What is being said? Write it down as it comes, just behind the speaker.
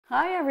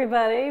Hi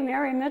everybody,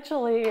 Mary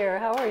Mitchell here.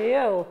 How are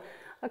you?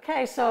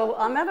 Okay, so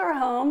I'm at our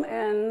home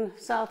in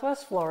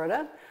Southwest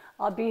Florida.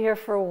 I'll be here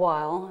for a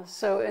while.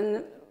 So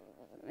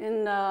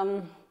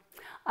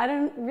I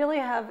don't really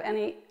have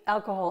any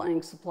alcohol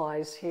ink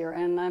supplies here,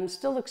 and I'm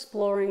still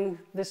exploring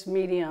this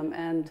medium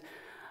and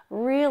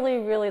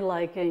really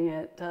liking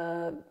it,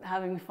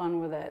 having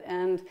fun with it.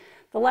 And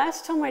the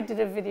last time I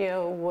did a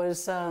video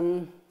was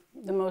the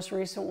most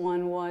recent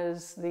one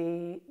was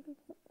the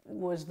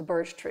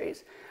birch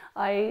trees.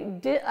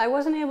 I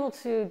wasn't able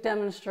to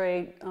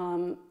demonstrate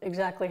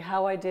exactly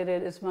how I did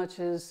it as much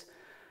as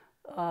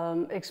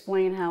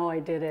explain how I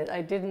did it.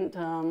 I didn't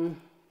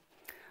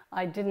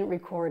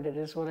record it,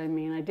 is what I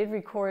mean. I did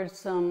record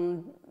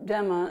some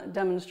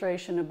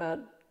demonstration about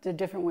the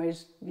different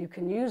ways you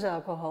can use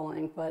alcohol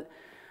ink, but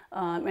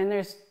and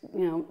there's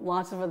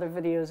lots of other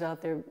videos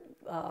out there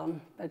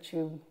that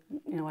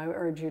I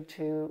urge you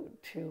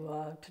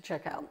to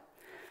check out.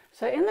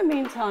 So in the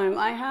meantime,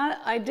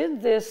 I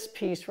did this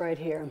piece right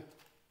here.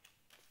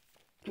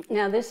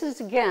 Now this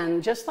is,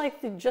 again, just like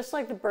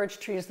the birch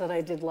trees that I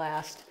did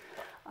last,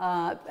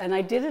 and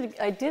I did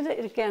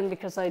it again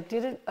because I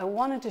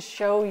wanted to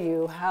show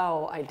you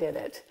how I did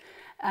it.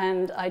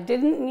 And I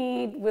didn't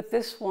need, with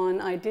this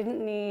one, I didn't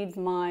need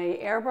my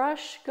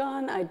airbrush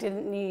gun. I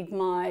didn't need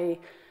my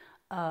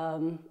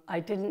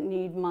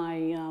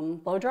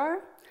blow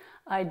dryer.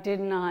 I did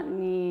not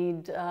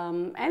need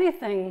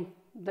anything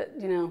that,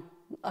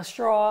 a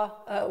straw,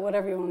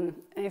 whatever you want,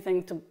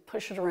 anything to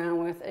push it around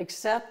with,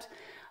 except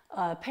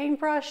a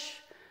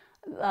paintbrush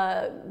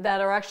that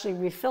are actually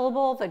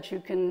refillable, that you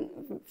can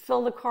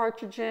fill the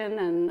cartridge in,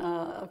 and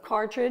a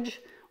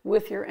cartridge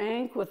with your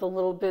ink with a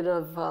little bit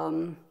of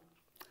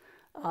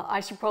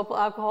isopropyl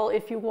alcohol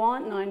if you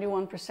want.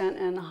 91%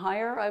 and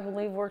higher, I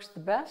believe, works the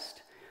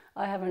best.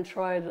 I haven't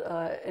tried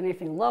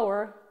anything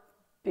lower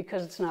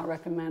because it's not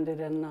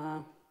recommended,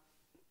 and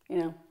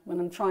when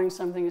I'm trying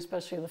something,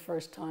 especially the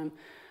first time,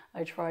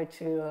 I try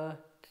to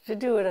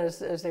do it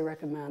as they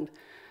recommend.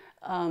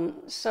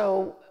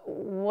 So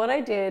what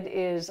I did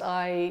is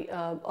I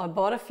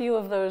bought a few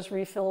of those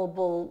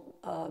refillable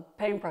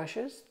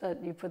paintbrushes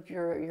that you put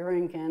your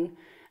ink in,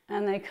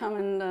 and they come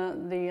in,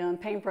 the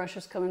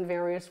paintbrushes come in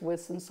various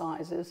widths and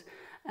sizes.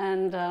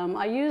 And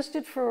I used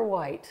it for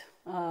white,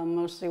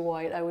 mostly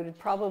white. I would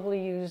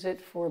probably use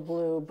it for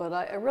blue, but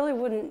I really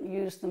wouldn't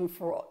use them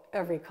for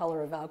every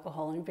color of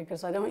alcohol ink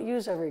because I don't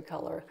use every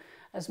color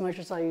as much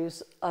as I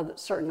use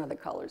certain other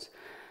colors.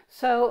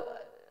 So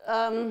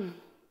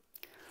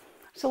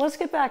so let's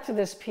get back to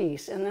this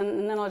piece, and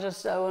then I want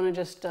to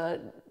just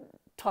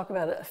talk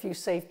about a few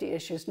safety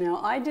issues. Now,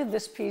 I did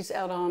this piece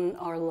out on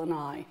our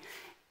lanai,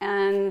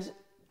 and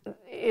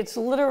it's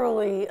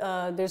literally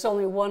there's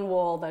only one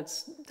wall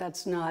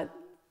that's not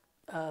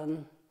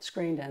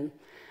screened in.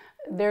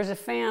 There's a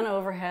fan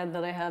overhead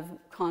that I have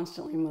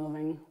constantly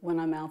moving when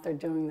I'm out there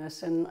doing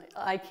this, and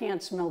I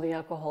can't smell the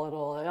alcohol at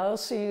all. I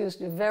also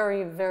used a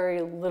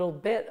very little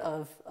bit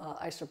of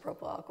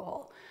isopropyl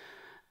alcohol.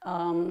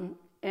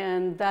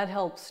 And that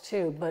helps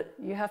too, but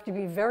you have to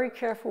be very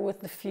careful with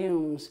the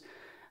fumes.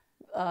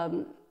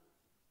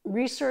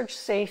 Research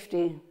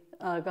safety,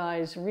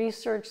 guys,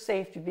 research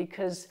safety,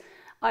 because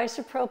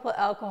isopropyl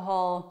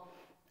alcohol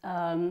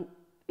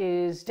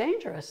is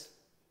dangerous.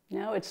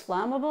 It's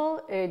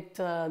flammable.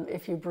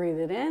 If you breathe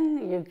it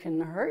in, you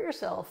can hurt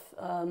yourself.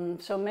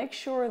 So make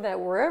sure that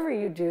wherever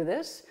you do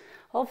this,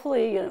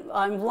 hopefully,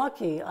 I'm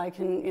lucky. I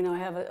can, I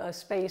have a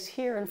space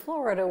here in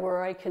Florida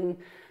where I can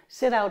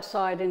sit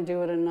outside and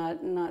do it and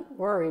not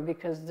worry,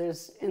 because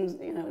there's,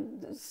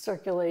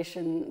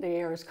 circulation, the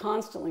air is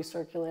constantly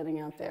circulating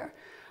out there.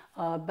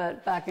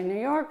 But back in New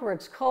York, where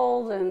it's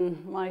cold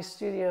and my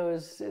studio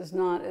is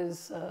not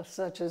as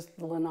such as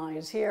the lanai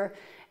is here,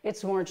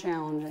 it's more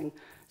challenging.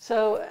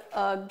 So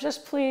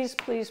just please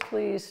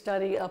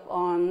study up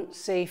on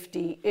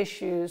safety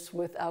issues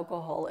with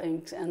alcohol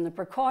inks and the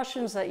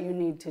precautions that you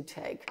need to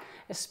take,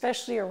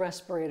 especially a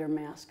respirator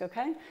mask,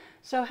 okay?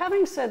 So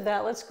having said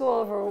that, let's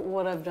go over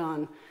what I've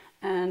done.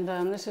 And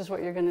this is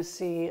what you're going to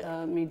see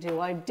me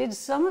do. I did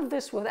some of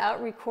this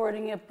without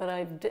recording it, but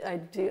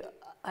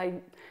I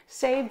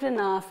saved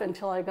enough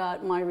until I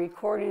got my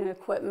recording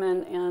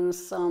equipment and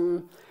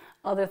some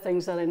other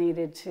things that I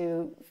needed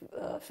to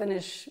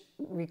finish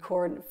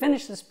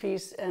this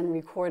piece and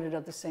record it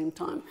at the same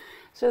time.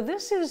 So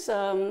this is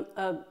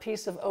a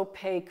piece of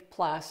opaque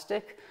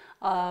plastic,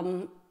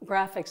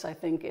 graphics I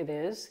think it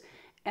is,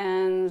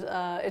 and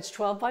it's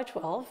 12 by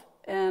 12,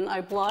 and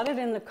I blotted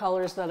in the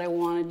colors that I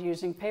wanted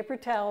using paper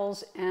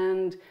towels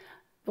and,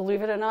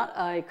 believe it or not,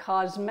 a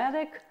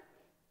cosmetic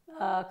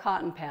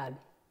cotton pad.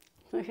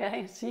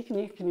 Okay, so you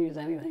can use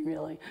anything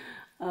really.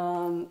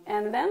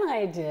 And then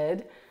I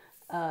did,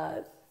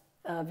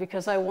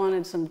 because I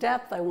wanted some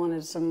depth, I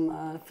wanted some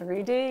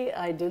 3D,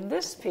 I did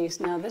this piece.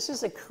 Now this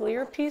is a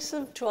clear piece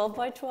of 12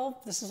 by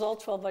 12. This is all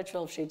 12 by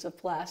 12 sheets of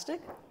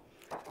plastic,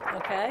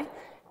 okay?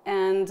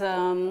 And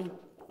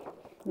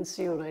let's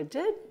see what I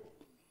did.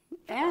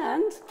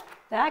 And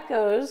that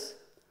goes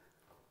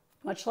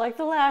Much like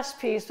the last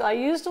piece, I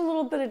used a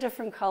little bit of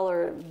different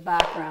color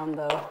background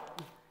though,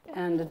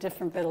 and a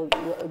different bit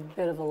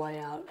of a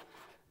layout.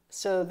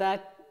 So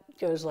that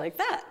goes like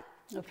that.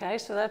 Okay,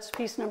 so that's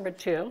piece number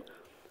 2.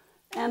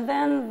 And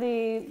then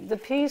the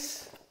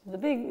piece, the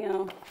big,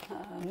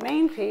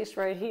 main piece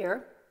right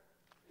here,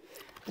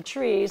 the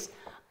trees,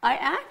 I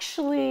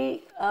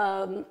actually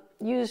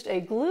used a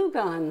glue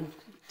gun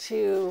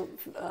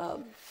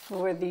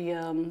for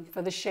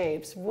the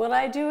shapes. Would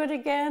I do it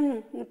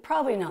again?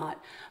 Probably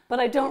not, but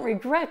I don't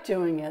regret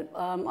doing it.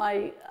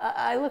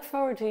 I look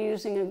forward to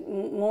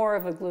using more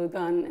of a glue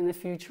gun in the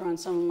future on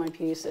some of my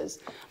pieces.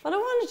 But I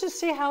wanted to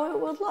see how it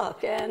would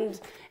look, and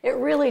it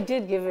really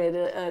did give it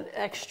an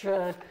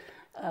extra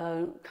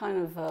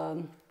kind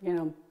of,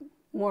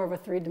 more of a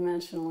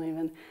three-dimensional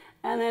even.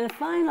 And then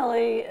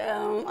finally,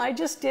 I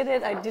just did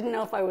it. I didn't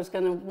know if I was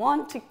going to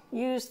want to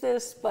use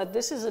this, but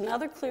this is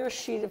another clear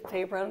sheet of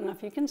paper. I don't know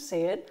if you can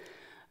see it,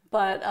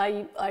 but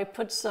I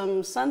put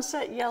some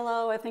sunset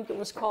yellow, I think it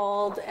was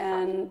called,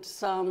 and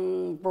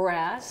some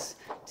brass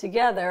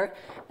together,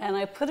 and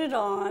I put it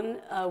on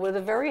with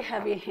a very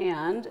heavy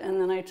hand,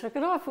 and then I took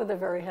it off with a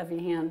very heavy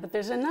hand. But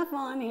there's enough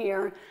on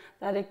here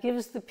that it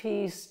gives the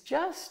piece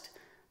just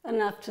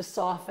enough to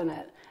soften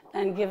it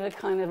and give it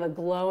kind of a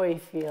glowy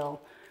feel.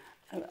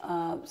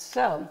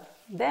 So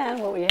then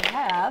what we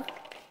have,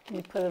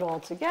 we put it all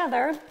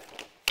together,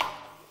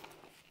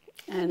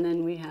 and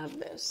then we have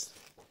this,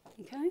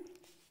 okay?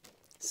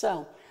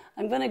 So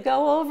I'm going to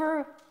go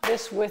over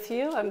this with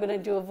you. I'm going to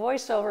do a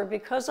voiceover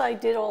because I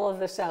did all of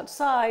this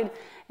outside.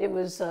 It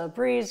was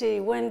breezy,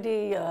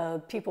 windy,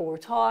 people were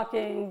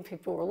talking,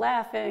 people were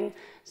laughing,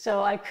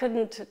 so I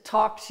couldn't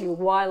talk to you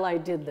while I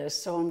did this.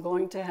 So I'm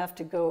going to have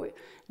to go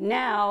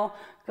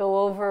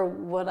over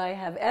what I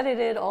have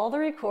edited, all the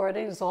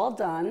recordings, all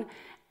done,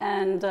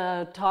 and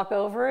talk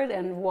over it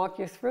and walk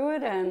you through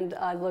it. And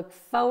I look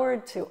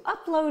forward to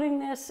uploading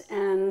this,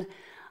 and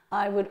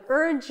I would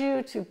urge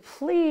you to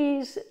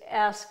please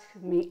ask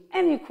me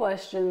any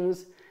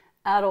questions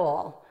at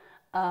all.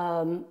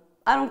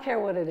 I don't care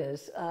what it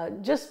is.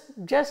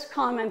 Just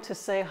comment to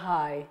say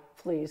hi,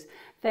 please.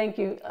 Thank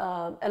you.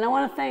 And I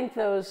want to thank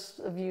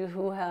those of you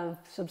who have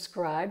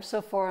subscribed.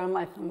 So far, I'm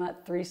at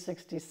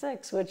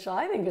 366, which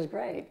I think is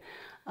great.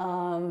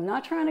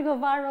 Not trying to go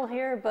viral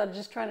here, but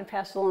just trying to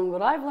pass along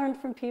what I've learned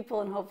from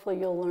people, and hopefully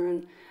you'll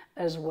learn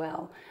as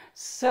well.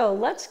 So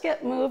let's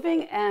get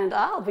moving, and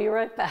I'll be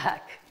right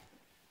back.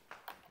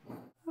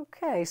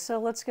 Okay, so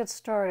let's get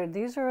started.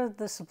 These are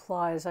the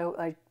supplies.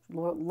 I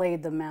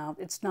laid them out.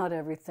 It's not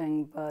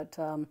everything, but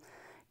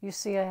you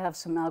see I have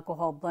some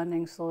alcohol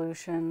blending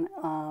solution.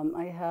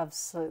 I have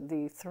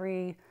the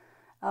 3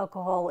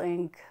 alcohol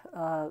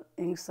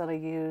inks that I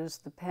use,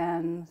 the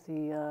pen,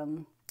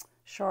 the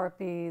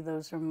Sharpie.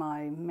 Those are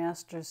my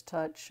Master's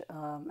Touch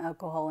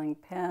alcohol ink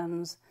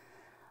pens.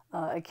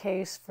 A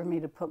case for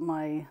me to put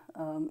my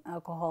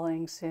alcohol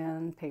inks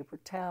in, paper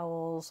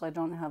towels. I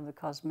don't have the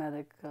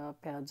cosmetic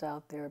pads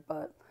out there,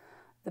 but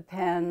the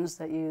pens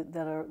that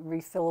are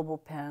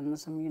refillable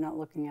pens. I mean, you're not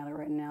looking at it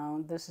right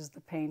now. This is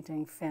the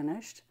painting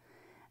finished.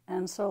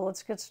 And so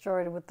let's get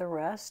started with the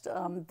rest.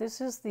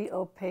 This is the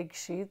opaque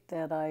sheet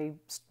that I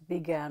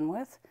began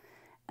with.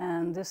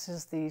 And this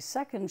is the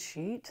second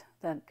sheet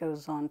that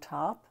goes on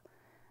top.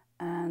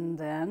 And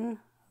then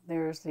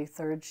there's the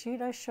third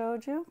sheet I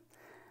showed you.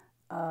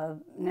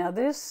 Now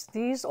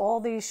all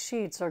these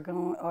sheets are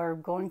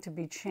going to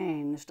be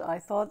changed. I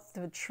thought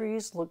the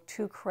trees looked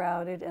too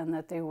crowded and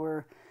that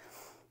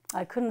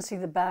I couldn't see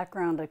the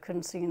background. I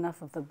couldn't see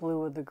enough of the blue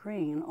or the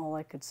green. All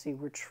I could see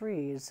were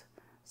trees.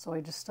 So I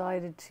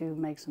decided to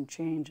make some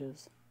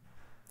changes.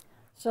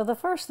 So the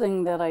first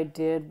thing that I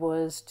did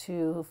was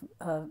to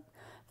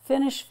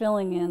finish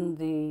filling in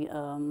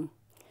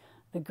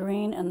the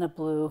green and the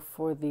blue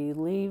for the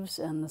leaves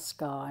and the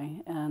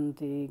sky and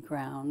the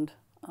ground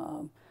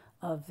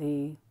of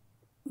the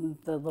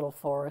little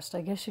forest.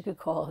 I guess you could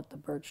call it the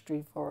birch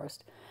tree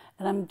forest.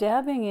 And I'm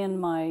dabbing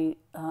in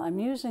I'm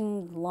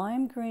using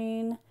lime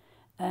green,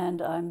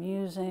 and I'm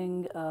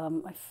using,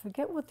 I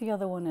forget what the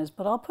other one is,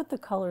 but I'll put the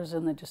colors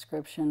in the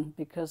description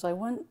because I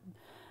went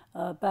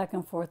back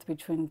and forth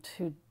between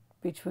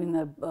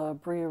the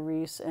Bria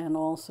Reese and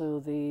also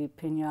the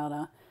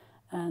Pinata.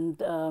 And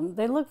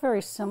they look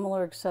very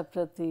similar, except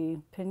that the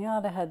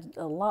Pinata had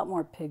a lot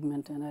more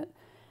pigment in it.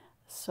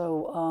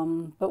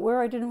 So, but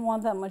where I didn't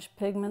want that much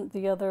pigment,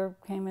 the other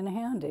came in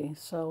handy.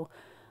 So,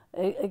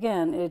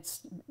 again, it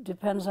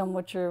depends on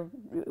what you're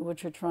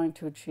trying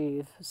to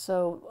achieve.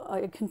 So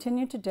I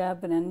continue to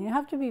dab it in. You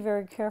have to be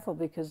very careful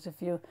because if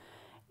you're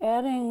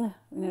adding,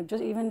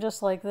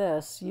 just like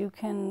this, you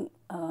can.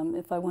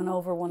 If I went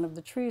over one of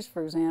the trees,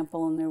 for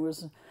example, and there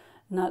was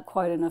not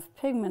quite enough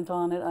pigment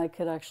on it, I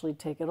could actually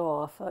take it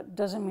off. It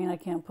doesn't mean I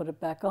can't put it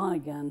back on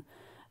again.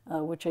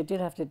 Which I did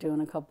have to do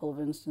in a couple of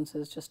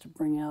instances just to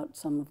bring out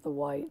some of the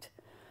white.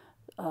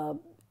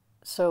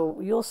 So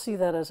you'll see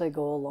that as I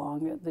go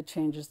along, the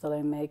changes that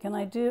I make. And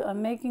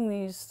I'm making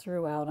these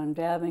throughout. I'm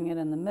dabbing it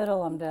in the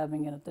middle, I'm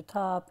dabbing it at the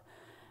top,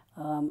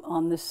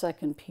 on this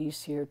second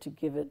piece here to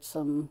give it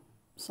some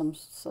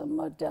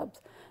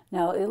depth.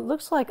 Now it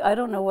looks like, I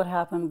don't know what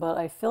happened, but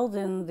I filled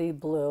in the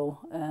blue,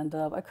 and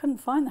I couldn't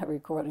find that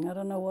recording. I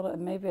don't know what,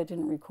 maybe I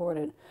didn't record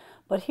it.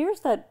 But here's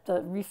that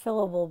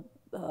refillable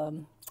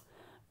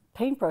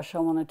paintbrush I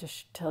wanted to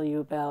tell you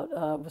about,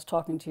 was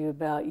talking to you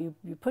about. You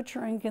put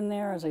your ink in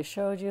there, as I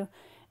showed you,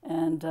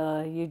 and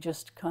you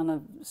just kind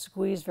of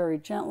squeeze very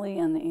gently,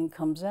 and the ink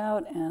comes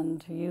out,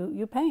 and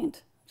you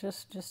paint,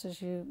 just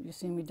as you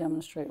see me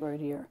demonstrate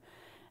right here.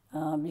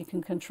 You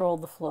can control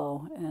the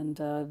flow,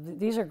 and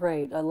these are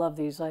great. I love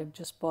these. I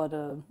just bought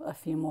a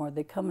few more.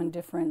 They come in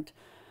different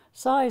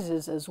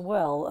sizes as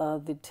well.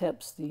 The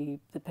tips, the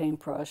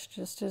paintbrush,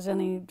 just as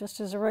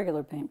a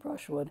regular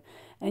paintbrush would,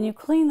 and you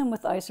clean them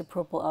with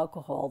isopropyl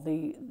alcohol.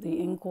 The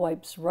ink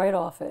wipes right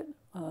off it,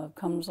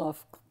 comes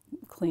off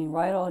clean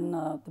right on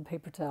the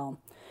paper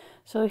towel.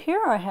 So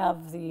here I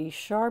have the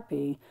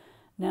Sharpie.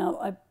 Now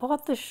I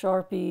bought the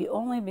Sharpie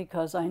only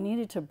because I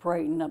needed to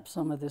brighten up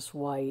some of this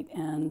white,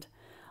 and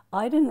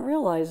I didn't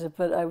realize it,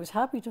 but I was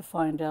happy to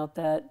find out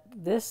that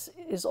this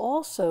is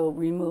also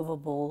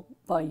removable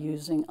by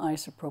using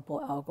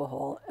isopropyl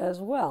alcohol as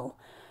well.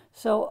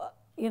 So,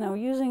 you know,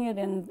 using it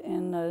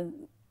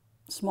in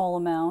small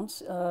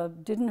amounts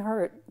didn't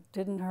hurt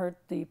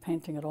the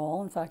painting at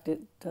all. In fact,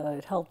 it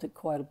helped it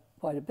quite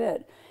a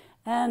bit.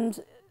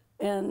 And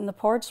in the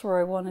parts where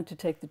I wanted to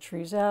take the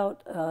trees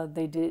out,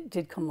 they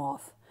did come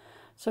off.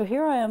 So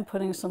here I am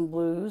putting some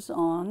blues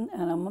on,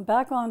 and I'm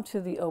back onto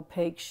the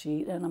opaque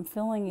sheet, and I'm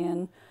filling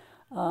in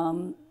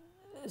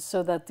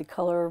so that the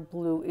color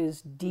blue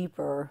is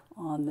deeper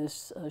on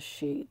this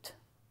sheet.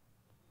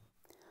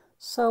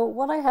 So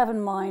what I have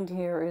in mind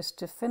here is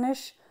to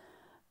finish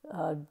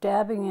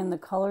dabbing in the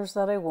colors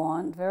that I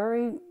want.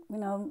 Very, you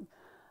know,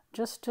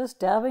 just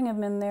dabbing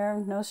them in there,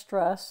 no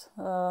stress,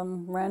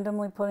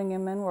 randomly putting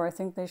them in where I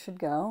think they should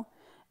go.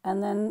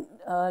 And then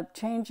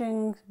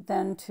changing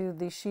then to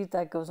the sheet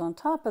that goes on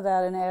top of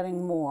that and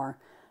adding more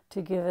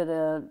to give it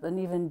an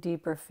even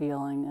deeper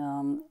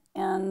feeling.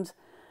 And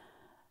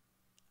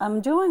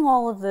I'm doing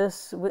all of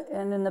this,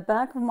 and in the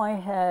back of my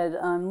head,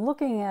 I'm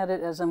looking at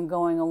it as I'm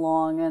going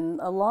along, and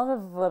a lot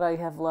of what I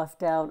have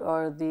left out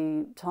are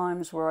the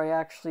times where I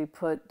actually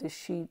put the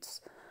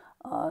sheets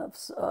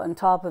on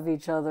top of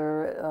each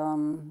other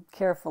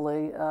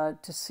carefully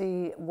to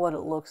see what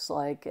it looks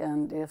like,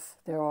 and if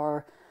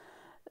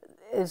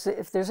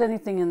there's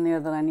anything in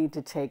there that I need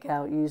to take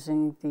out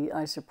using the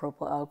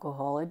isopropyl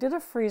alcohol. I did a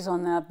freeze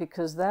on that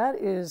because that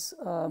is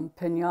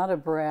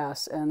pinata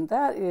brass, and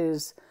that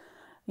is,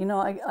 you know,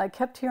 I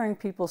kept hearing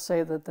people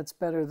say that that's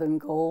better than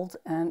gold,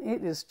 and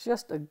it is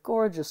just a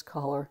gorgeous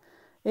color.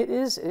 It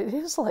is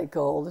like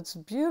gold. It's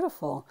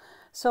beautiful.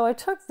 So I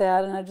took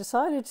that and I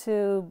decided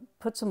to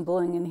put some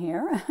bling in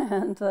here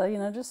and, you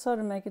know, just sort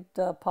of make it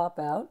pop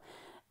out.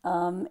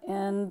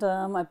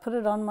 I put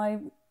it on my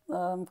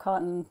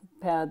cotton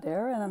pad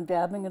there, and I'm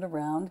dabbing it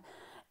around.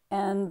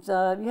 And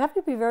you have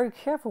to be very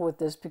careful with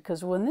this,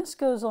 because when this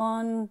goes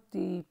on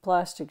the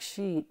plastic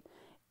sheet,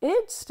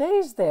 it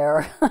stays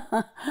there.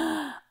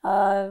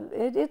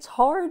 It's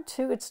hard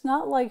to, it's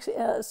not like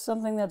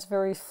something that's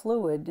very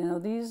fluid. You know,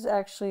 these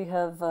actually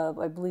have,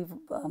 I believe,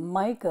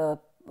 mica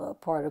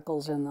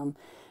particles in them.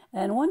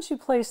 And once you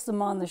place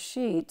them on the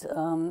sheet,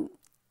 you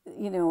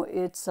know,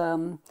 it's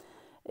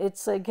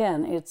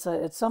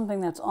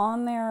something that's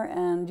on there,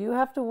 and you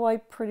have to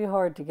wipe pretty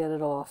hard to get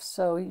it off.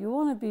 So you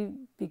want to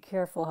be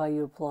careful how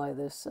you apply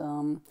this.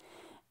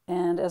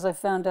 And as I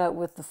found out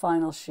with the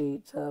final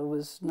sheet, it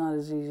was not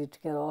as easy to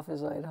get off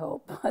as I'd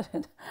hoped.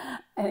 But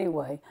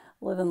anyway,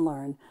 live and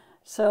learn.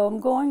 So I'm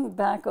going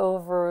back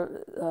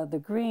over the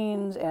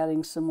greens,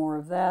 adding some more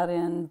of that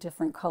in,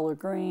 different color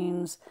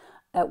greens.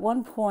 At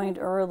one point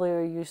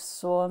earlier, you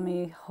saw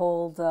me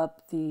hold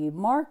up the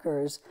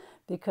markers,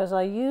 because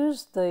I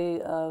used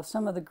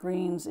some of the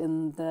greens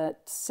in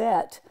that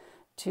set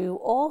to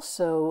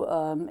also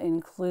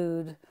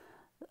include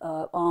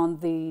on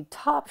the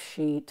top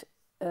sheet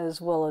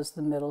as well as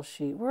the middle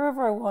sheet,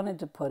 wherever I wanted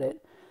to put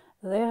it.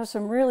 They have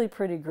some really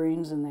pretty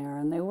greens in there,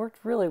 and they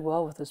worked really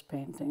well with this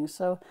painting.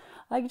 So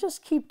I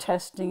just keep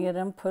testing it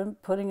and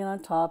putting it on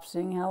top,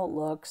 seeing how it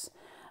looks.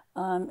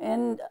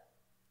 And,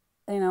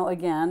 you know,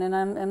 again, and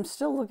I'm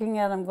still looking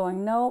at it, I'm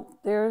going, no,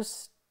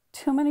 there's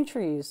too many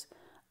trees.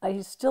 I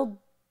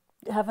still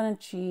haven't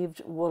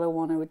achieved what I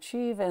want to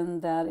achieve,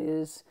 and that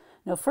is,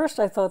 you know,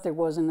 first I thought there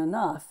wasn't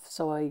enough,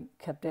 so I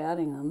kept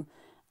adding them,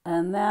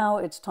 and now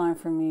it's time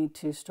for me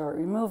to start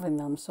removing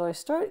them. So I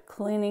start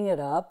cleaning it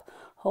up,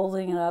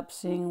 holding it up,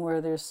 seeing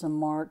where there's some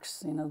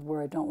marks, you know,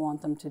 where I don't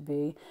want them to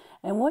be.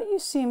 And what you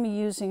see me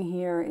using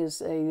here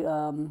is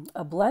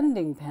a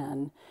blending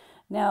pen.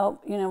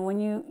 Now, you know, when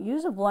you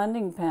use a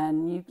blending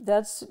pen, you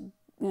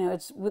know,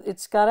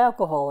 it's got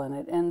alcohol in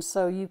it, and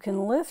so you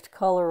can lift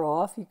color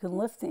off, you can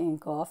lift the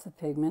ink off, the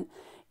pigment,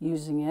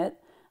 using it.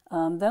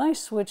 Then I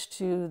switched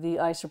to the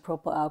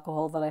isopropyl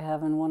alcohol that I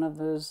have in one of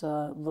those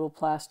little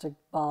plastic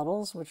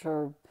bottles, which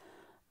are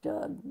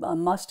a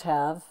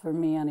must-have for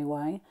me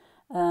anyway.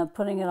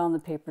 Putting it on the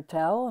paper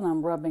towel, and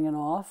I'm rubbing it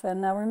off.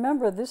 And now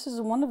remember, this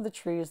is one of the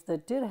trees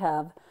that did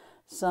have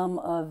some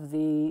of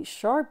the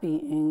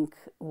Sharpie ink,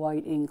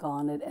 white ink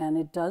on it, and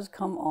it does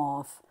come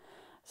off.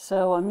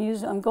 So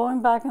I'm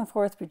going back and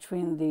forth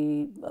between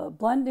the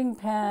blending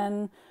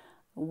pen,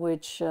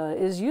 which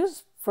is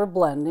used for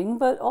blending,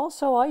 but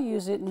also I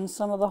use it in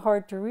some of the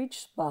hard to reach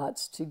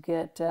spots to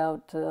get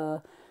out,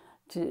 to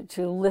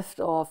lift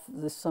off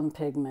some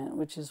pigment,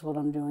 which is what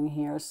I'm doing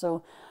here.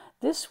 So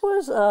this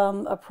was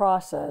a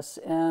process,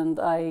 and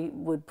I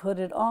would put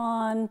it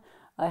on.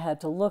 I had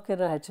to look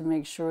at it. I had to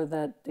make sure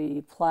that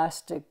the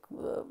plastic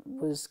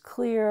was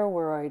clear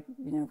where I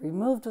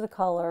removed the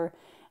color.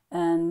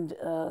 And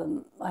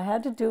I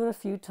had to do it a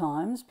few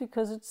times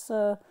because it's,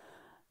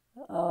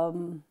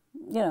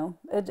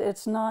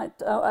 it's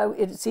not,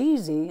 it's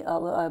easy,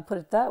 I'll put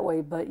it that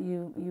way, but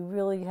you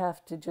really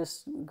have to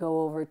just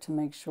go over to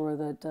make sure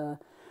that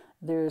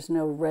there's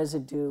no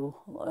residue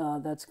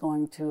that's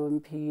going to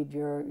impede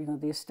your,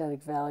 the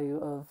aesthetic value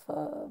of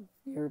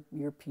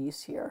your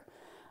piece here.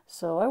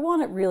 So I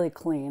want it really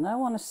clean. I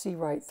want to see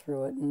right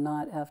through it and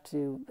not have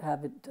to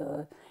have it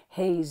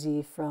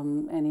hazy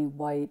from any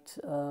white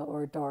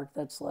or dark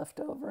that's left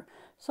over.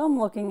 So I'm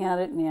looking at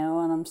it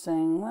now and I'm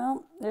saying,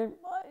 well,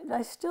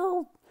 I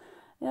still,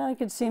 I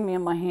could see me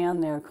in my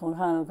hand there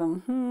kind of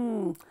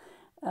going,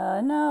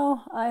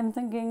 no, I'm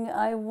thinking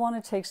I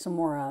want to take some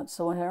more out.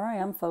 So here I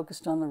am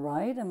focused on the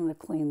right. I'm going to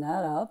clean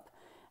that up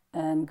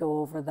and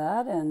go over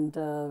that and,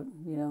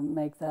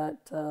 make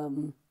that,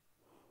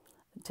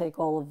 take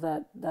all of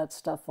that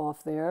stuff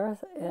off there.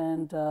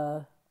 And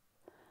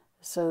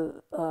as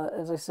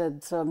I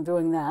said, so I'm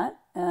doing that.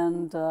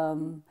 And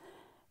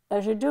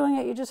as you're doing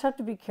it, you just have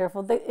to be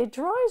careful. It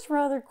dries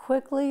rather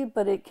quickly,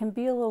 but it can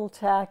be a little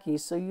tacky.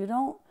 So you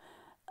don't,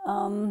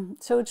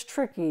 so it's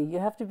tricky. You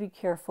have to be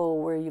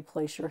careful where you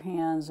place your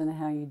hands and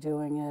how you're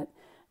doing it.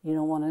 You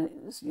don't want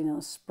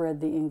to, spread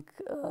the ink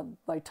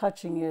by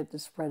touching it,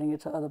 spreading it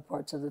to other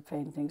parts of the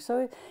painting.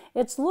 So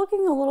it's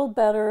looking a little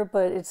better,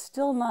 but it's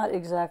still not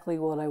exactly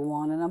what I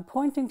want. And I'm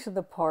pointing to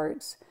the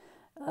parts,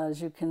 as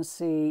you can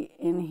see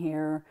in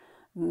here,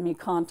 me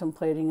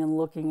contemplating and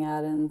looking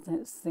at it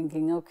and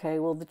thinking, okay,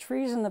 well, the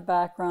trees in the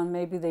background,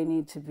 maybe they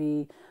need to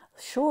be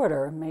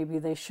shorter. Maybe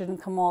they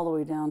shouldn't come all the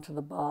way down to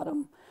the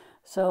bottom.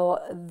 So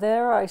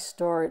there I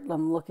start,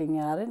 I'm looking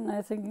at it and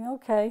I'm thinking,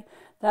 okay,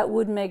 that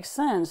would make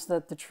sense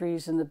that the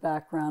trees in the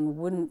background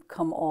wouldn't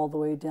come all the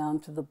way down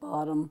to the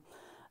bottom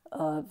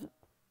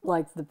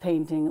like the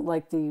painting,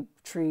 like the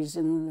trees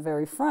in the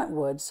very front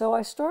would. So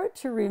I start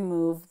to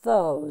remove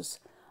those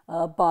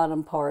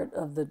bottom part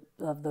of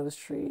those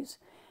trees.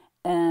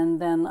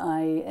 And then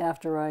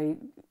after I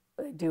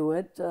do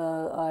it,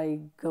 I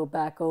go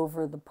back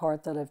over the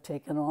part that I've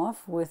taken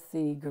off with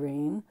the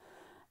green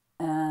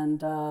and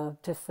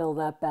to fill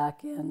that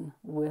back in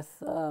with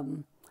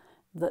the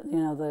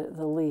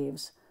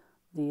leaves,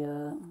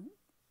 the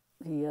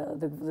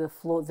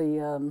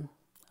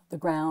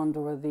ground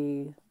or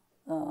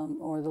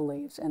the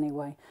leaves.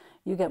 Anyway,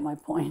 you get my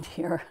point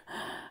here.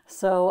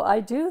 So I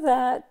do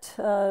that,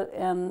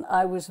 and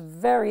I was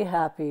very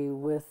happy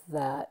with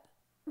that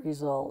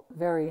result.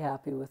 Very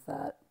happy with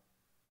that.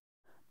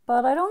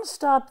 But I don't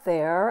stop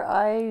there.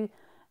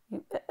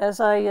 As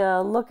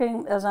I'm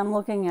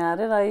looking at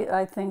it,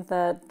 I think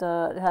that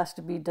it has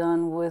to be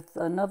done with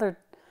another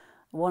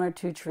one or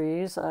two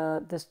trees.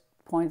 This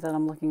point that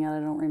I'm looking at, I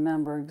don't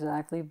remember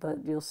exactly,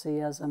 but you'll see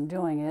as I'm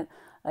doing it,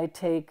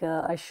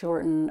 I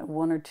shorten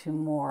one or two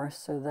more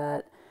so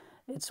that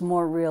it's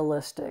more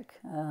realistic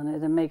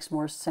and it makes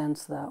more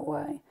sense that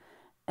way.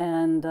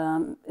 And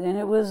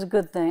it was a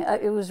good thing.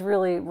 It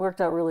worked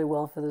out really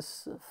well for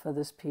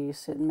this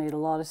piece. It made a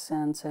lot of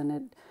sense, and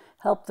it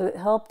helped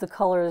the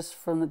colors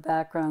from the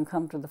background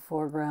come to the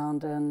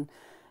foreground and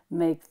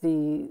make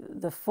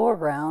the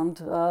foreground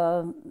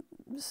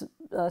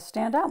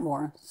stand out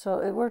more. So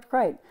it worked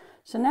great.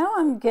 So now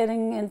I'm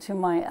getting into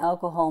my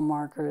alcohol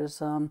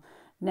markers.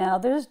 Now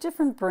there's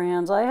different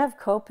brands. I have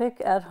Copic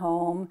at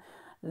home.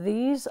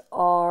 These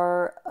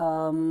are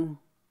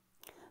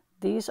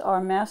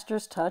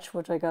Master's Touch,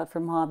 which I got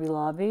from Hobby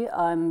Lobby.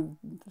 I'm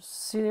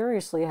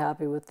seriously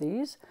happy with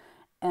these.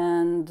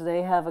 And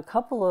they have a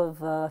couple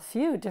of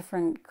few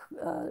different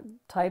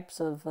types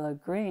of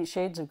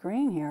shades of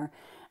green here.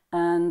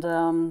 And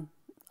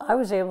I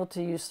was able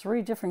to use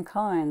 3 different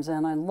kinds,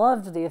 and I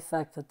loved the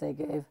effect that they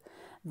gave.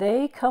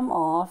 They come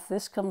off,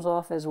 this comes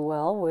off as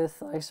well with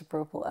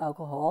isopropyl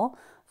alcohol,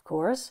 of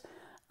course,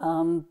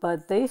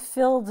 but they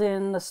filled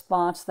in the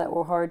spots that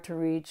were hard to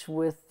reach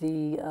with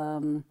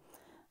the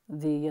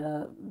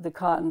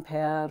cotton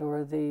pad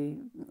or the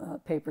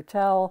paper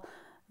towel.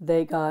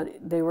 I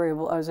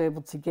was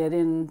able to get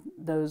in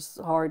those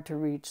hard to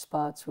reach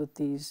spots with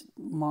these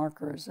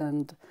markers,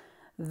 and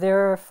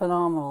they're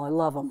phenomenal. I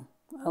love them.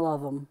 I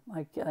love them.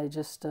 I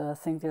just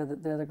think they're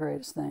the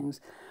greatest things.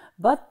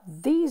 But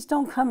these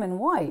don't come in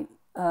white.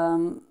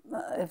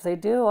 If they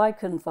do, I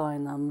couldn't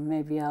find them.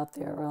 Maybe out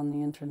there on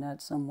the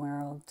internet somewhere.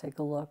 I'll take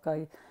a look.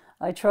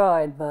 I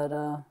tried, but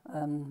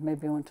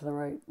maybe I went to the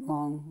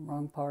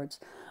wrong parts.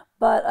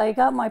 But I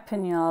got my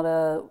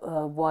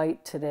pinata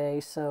white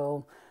today,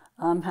 so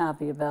I'm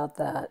happy about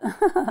that.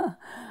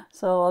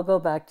 So I'll go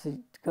back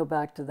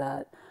to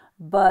that.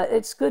 But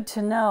it's good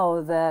to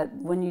know that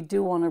when you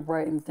do want to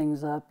brighten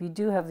things up, you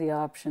do have the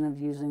option of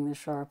using the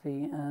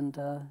Sharpie and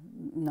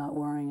not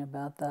worrying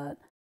about that.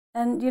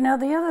 And you know,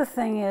 the other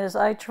thing is,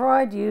 I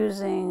tried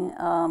using,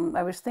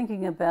 I was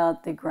thinking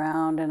about the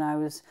ground and I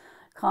was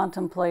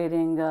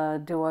contemplating,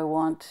 do I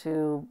want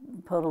to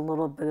put a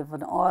little bit of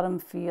an autumn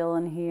feel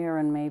in here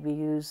and maybe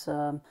use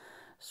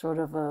sort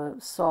of a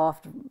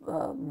soft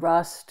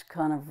rust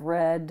kind of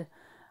red,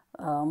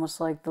 almost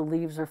like the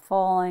leaves are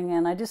falling,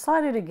 and I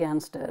decided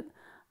against it.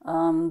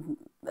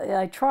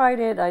 I tried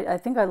it. I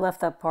think I left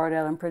that part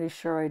out. I'm pretty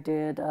sure I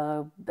did.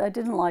 I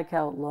didn't like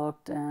how it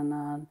looked,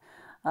 and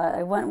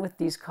I went with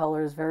these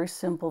colors, very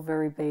simple,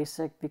 very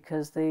basic,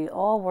 because they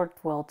all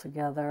worked well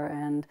together,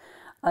 and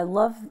I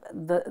love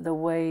the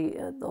way,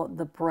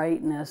 the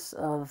brightness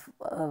of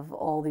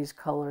all these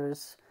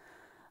colors,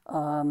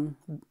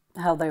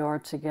 how they are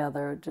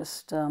together.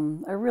 Just,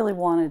 I really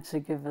wanted to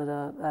give it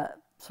a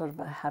sort of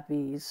a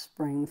happy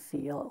spring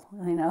feel,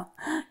 you know,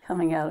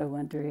 coming out of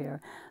winter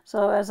here.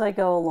 So as I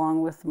go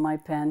along with my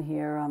pen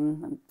here,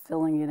 I'm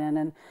filling it in,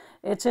 and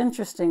it's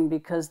interesting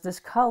because this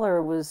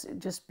color was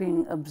just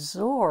being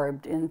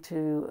absorbed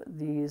into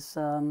these,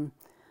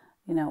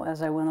 you know,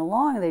 as I went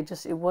along,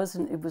 it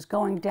was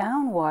going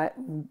down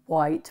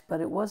white,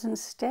 but it wasn't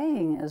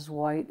staying as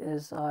white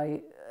as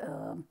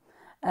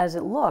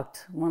it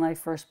looked when I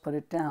first put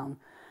it down.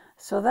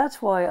 So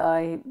that's why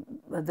I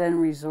then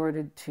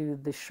resorted to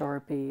the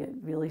Sharpie. It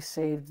really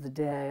saved the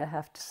day, I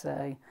have to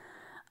say.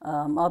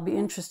 I'll be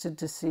interested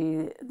to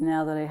see,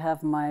 now that I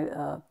have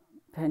my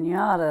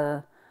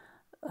Pinata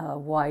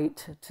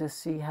white, to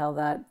see how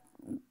that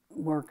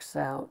works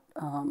out.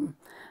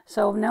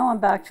 So now I'm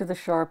back to the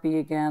Sharpie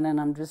again, and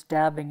I'm just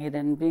dabbing it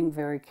in, being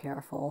very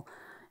careful.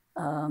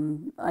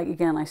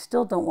 Again, I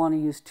still don't want to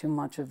use too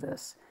much of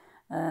this.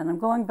 And I'm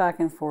going back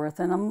and forth,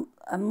 and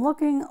I'm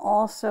looking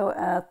also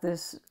at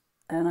this,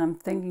 and I'm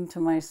thinking to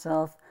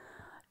myself,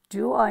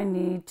 do I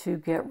need to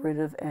get rid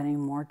of any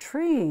more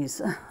trees?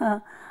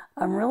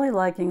 I'm really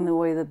liking the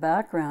way the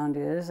background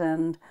is,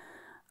 and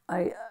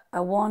I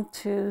want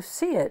to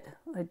see it.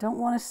 I don't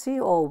want to see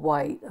all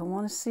white. I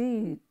want to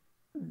see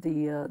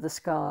the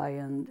sky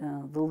and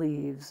the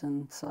leaves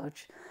and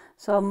such.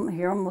 So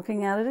I'm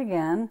looking at it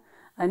again.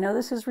 I know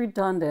this is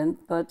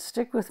redundant, but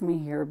stick with me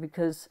here,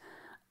 because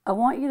I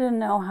want you to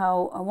know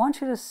I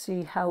want you to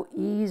see how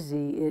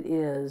easy it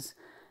is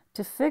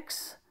to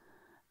fix,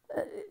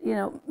 you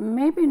know,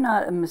 maybe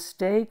not a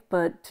mistake,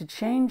 but to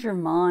change your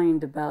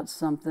mind about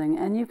something.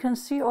 And you can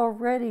see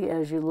already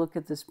as you look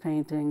at this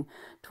painting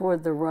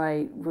toward the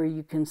right, where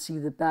you can see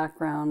the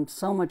background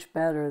so much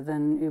better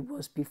than it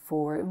was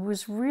before. It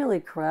was really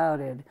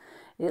crowded.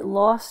 It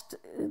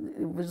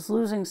was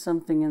losing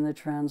something in the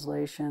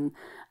translation.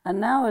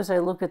 And now as I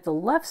look at the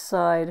left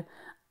side,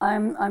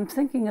 I'm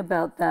thinking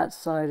about that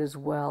side as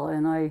well.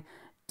 And I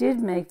did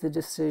make the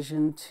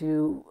decision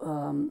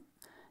to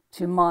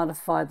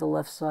modify the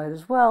left side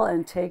as well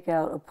and take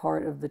out a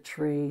part of the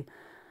tree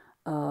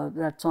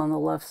that's on the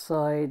left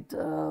side,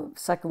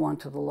 second one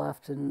to the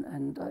left,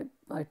 and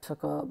I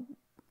took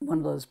one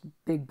of those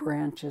big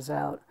branches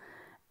out.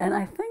 And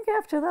I think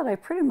after that I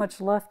pretty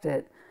much left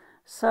it.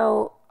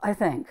 So I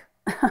think.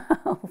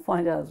 We'll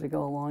find out as we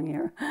go along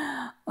here.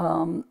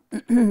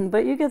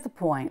 But you get the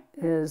point,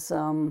 is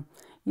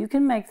you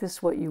can make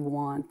this what you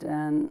want,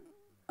 and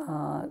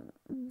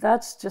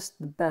that's just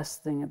the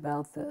best thing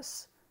about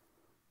this.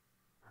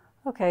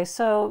 Okay,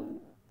 so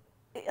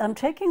I'm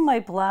taking my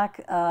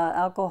black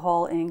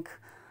alcohol ink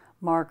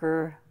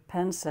marker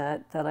pen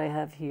set that I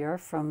have here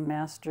from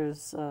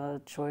Master's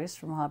Choice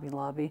from Hobby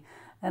Lobby,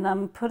 and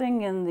I'm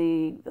putting in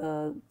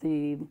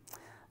the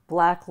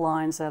black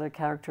lines that are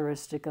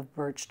characteristic of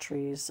birch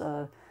trees.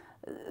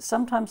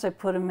 Sometimes I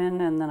put them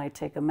in and then I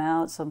take them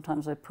out.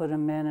 Sometimes I put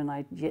them in and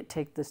I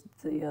take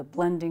the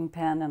blending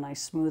pen and I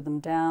smooth them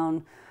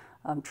down.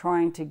 I'm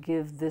trying to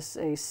give this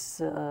a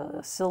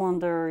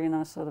cylinder, you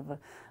know, sort of a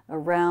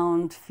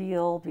round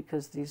feel,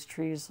 because these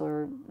trees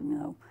are, you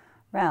know,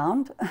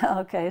 round.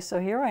 Okay,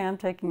 so here I am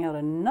taking out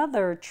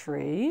another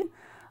tree.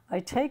 I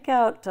take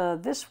out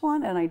this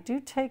one, and I do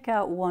take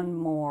out one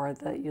more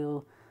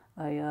that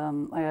I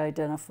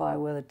identify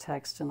with a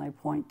text and I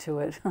point to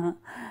it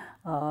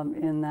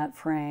in that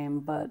frame.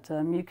 But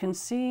you can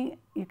see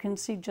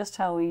just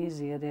how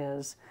easy it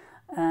is.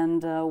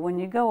 And when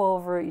you go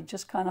over it, you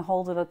just kind of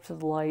hold it up to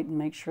the light and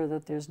make sure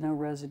that there's no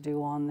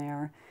residue on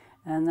there.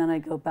 And then I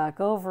go back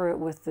over it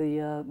with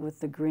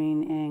the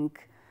green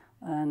ink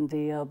and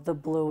the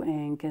blue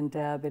ink and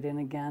dab it in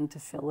again to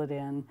fill it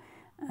in.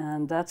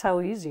 And that's how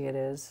easy it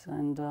is.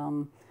 And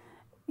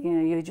you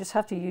know, you just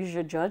have to use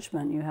your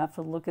judgment. You have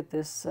to look at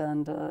this,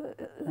 and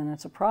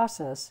it's a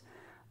process.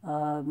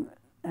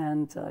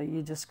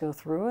 You just go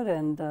through it,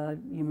 and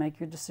you make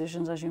your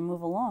decisions as you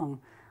move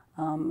along.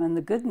 And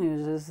the good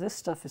news is this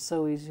stuff is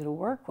so easy to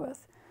work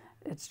with.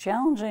 It's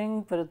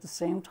challenging, but at the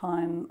same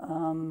time,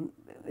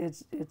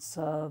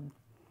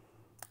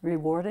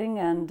 rewarding,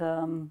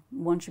 and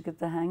once you get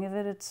the hang of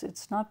it,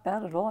 it's not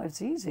bad at all.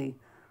 It's easy.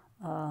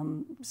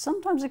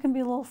 Sometimes it can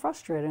be a little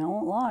frustrating, I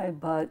won't lie,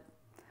 but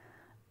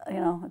you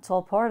know, it's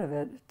all part of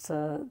it. It's,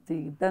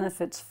 the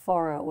benefits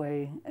far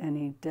outweigh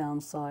any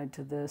downside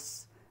to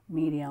this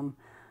medium.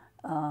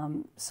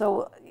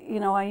 So, you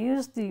know, I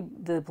used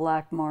the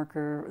black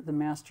marker, the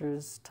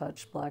Master's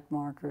Touch black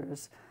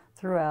markers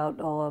throughout,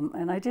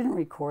 and I didn't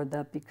record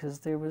that because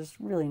there was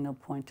really no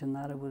point in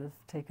that. It would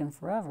have taken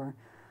forever.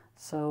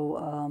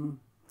 So,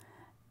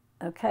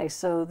 okay,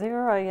 so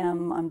there I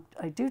am.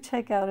 I do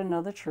take out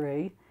another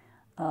tree.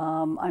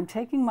 I'm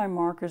taking my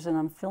markers and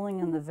I'm filling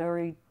in the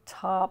very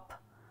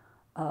top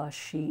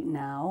sheet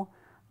now.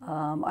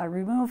 I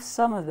removed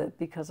some of it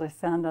because I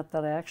found out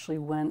that I actually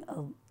went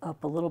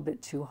up a little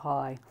bit too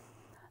high.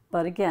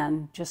 But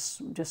again,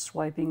 just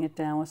swiping it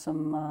down with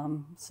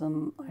some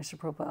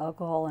isopropyl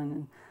alcohol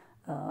and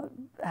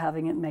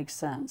having it make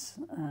sense.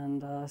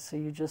 And so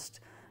you're just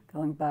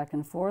going back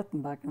and forth,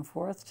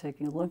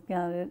 taking a look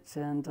at it,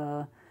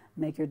 and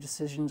make your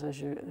decisions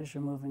as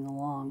you're moving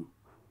along.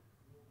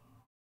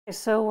 Okay,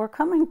 so we're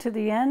coming to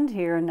the end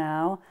here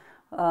now.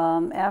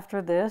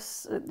 After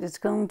this, it's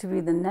going to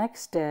be the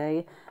next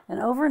day, and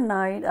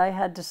overnight I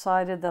had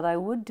decided that I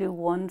would do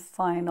one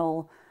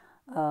final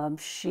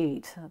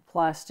sheet, a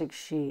plastic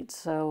sheet.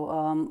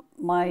 So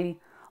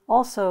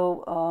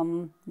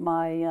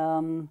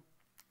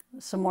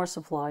some more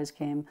supplies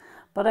came,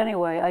 but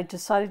anyway, I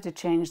decided to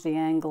change the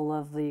angle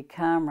of the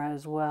camera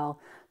as well.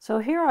 So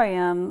here I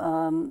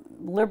am,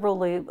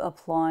 liberally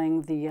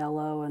applying the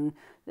yellow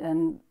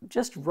and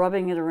just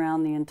rubbing it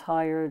around the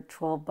entire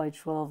 12 by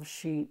 12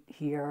 sheet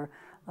here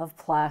of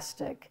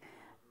plastic.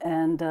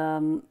 And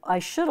I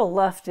should have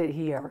left it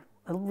here.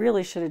 I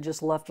really should have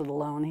just left it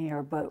alone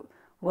here, but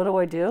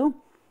what do?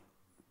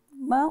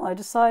 Well, I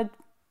decide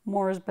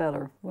more is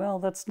better. Well,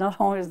 that's not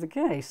always the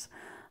case,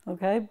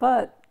 okay?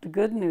 But the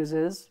good news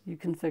is you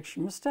can fix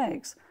your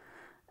mistakes.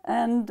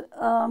 And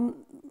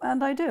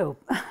I do.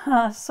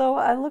 So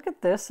I look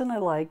at this and I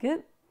like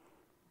it.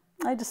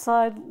 I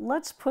decide,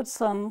 let's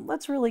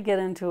really get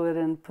into it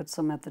and put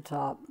some at the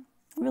top.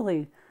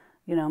 Really,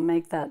 you know,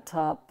 make that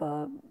top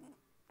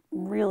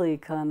really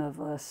kind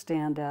of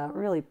stand out,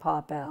 really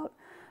pop out.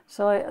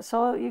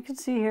 So you can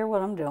see here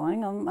what I'm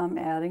doing. I'm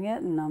adding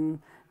it and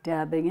I'm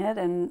dabbing it,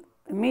 and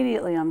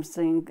immediately I'm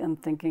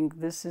thinking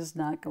this is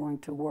not going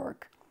to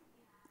work.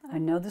 I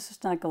know this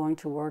is not going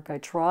to work. I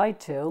tried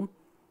to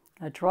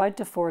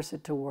force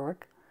it to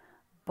work,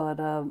 but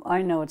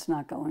I know it's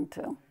not going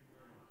to.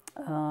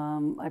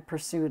 I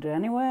pursued it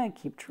anyway. I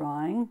keep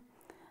trying,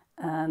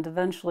 and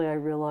eventually I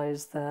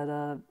realized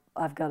that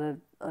I've got to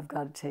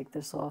take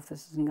this off.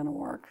 This isn't going to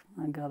work.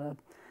 I've got to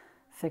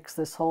fix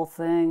this whole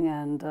thing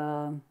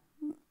and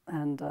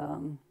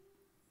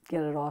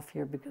get it off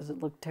here because it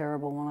looked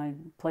terrible when I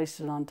placed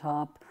it on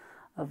top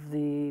of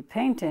the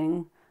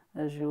painting.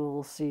 As you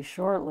will see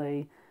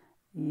shortly,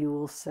 you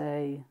will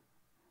say,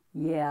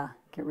 yeah,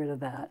 get rid of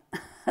that.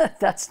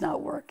 That's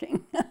not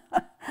working.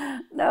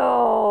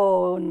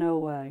 No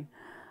way.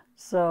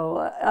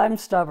 So I'm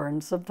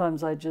stubborn.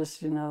 Sometimes I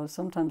just,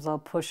 sometimes I'll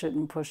push it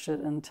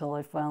until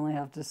I finally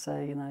have to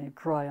say, you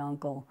cry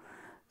uncle.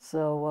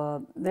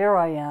 So there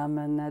I am,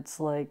 and it's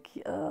like,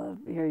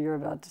 here you're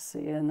about to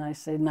see, and I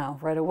say no.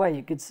 Right away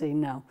you could see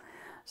no.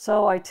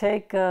 So I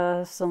take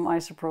some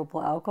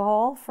isopropyl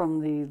alcohol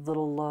from the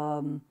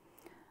little,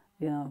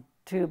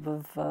 tube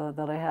of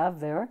that I have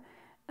there,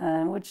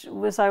 and which,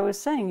 as I was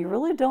saying, you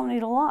really don't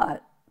need a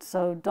lot.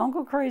 So don't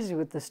go crazy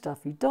with this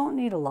stuff. You don't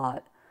need a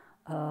lot.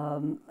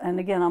 And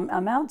again,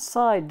 I'm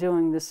outside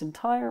doing this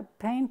entire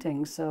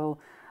painting, so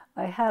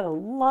I had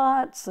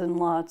lots and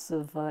lots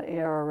of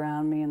air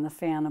around me and the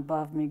fan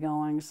above me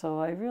going. So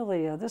I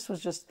really, this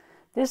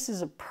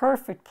is a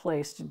perfect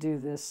place to do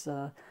this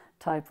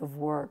type of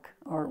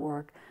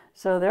artwork.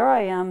 So there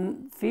I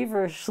am,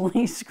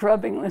 feverishly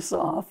scrubbing this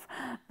off,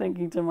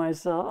 thinking to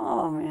myself,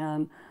 oh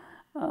man,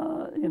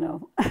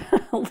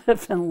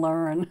 live and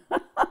learn.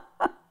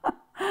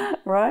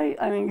 Right?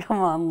 I mean, come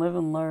on, live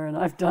and learn.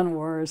 I've done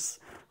worse,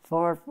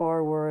 far,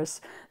 far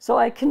worse. So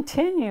I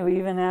continue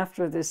even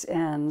after this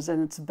ends,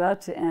 and it's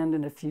about to end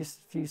in a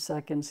few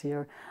seconds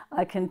here.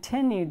 I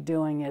continued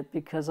doing it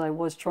because I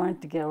was trying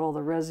to get all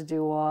the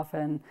residue off,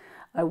 and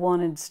I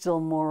wanted still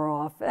more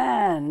off.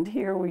 And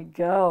here we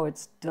go.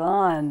 It's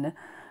done.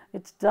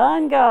 It's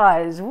done,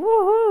 guys.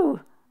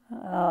 Woohoo!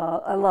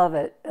 I love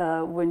it.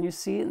 When you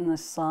see it in the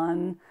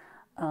sun,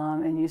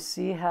 and you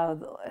see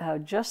how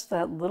just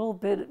that little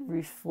bit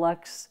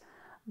reflects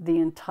the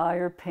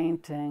entire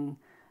painting.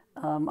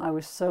 I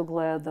was so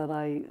glad that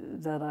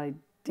I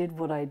did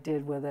what I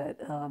did with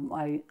it.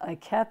 I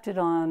kept it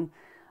on,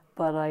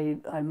 but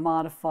I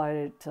modified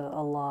it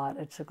a lot.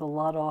 I took a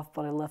lot off,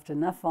 but I left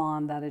enough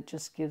on that it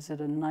just gives it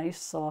a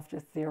nice, soft,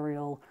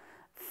 ethereal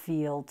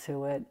feel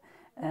to it.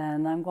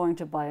 And I'm going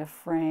to buy a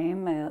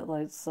frame.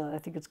 I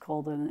think it's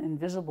called an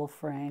invisible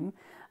frame,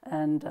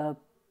 and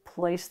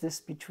place this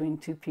between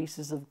two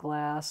pieces of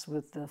glass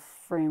with the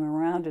frame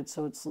around it,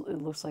 so it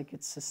looks like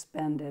it's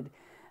suspended.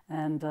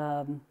 And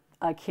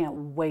I can't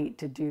wait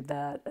to do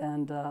that,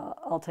 and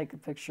I'll take a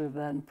picture of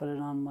that and put it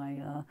on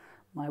my,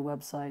 my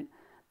website.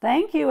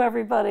 Thank you,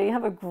 everybody.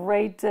 Have a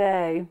great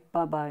day.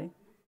 Bye-bye.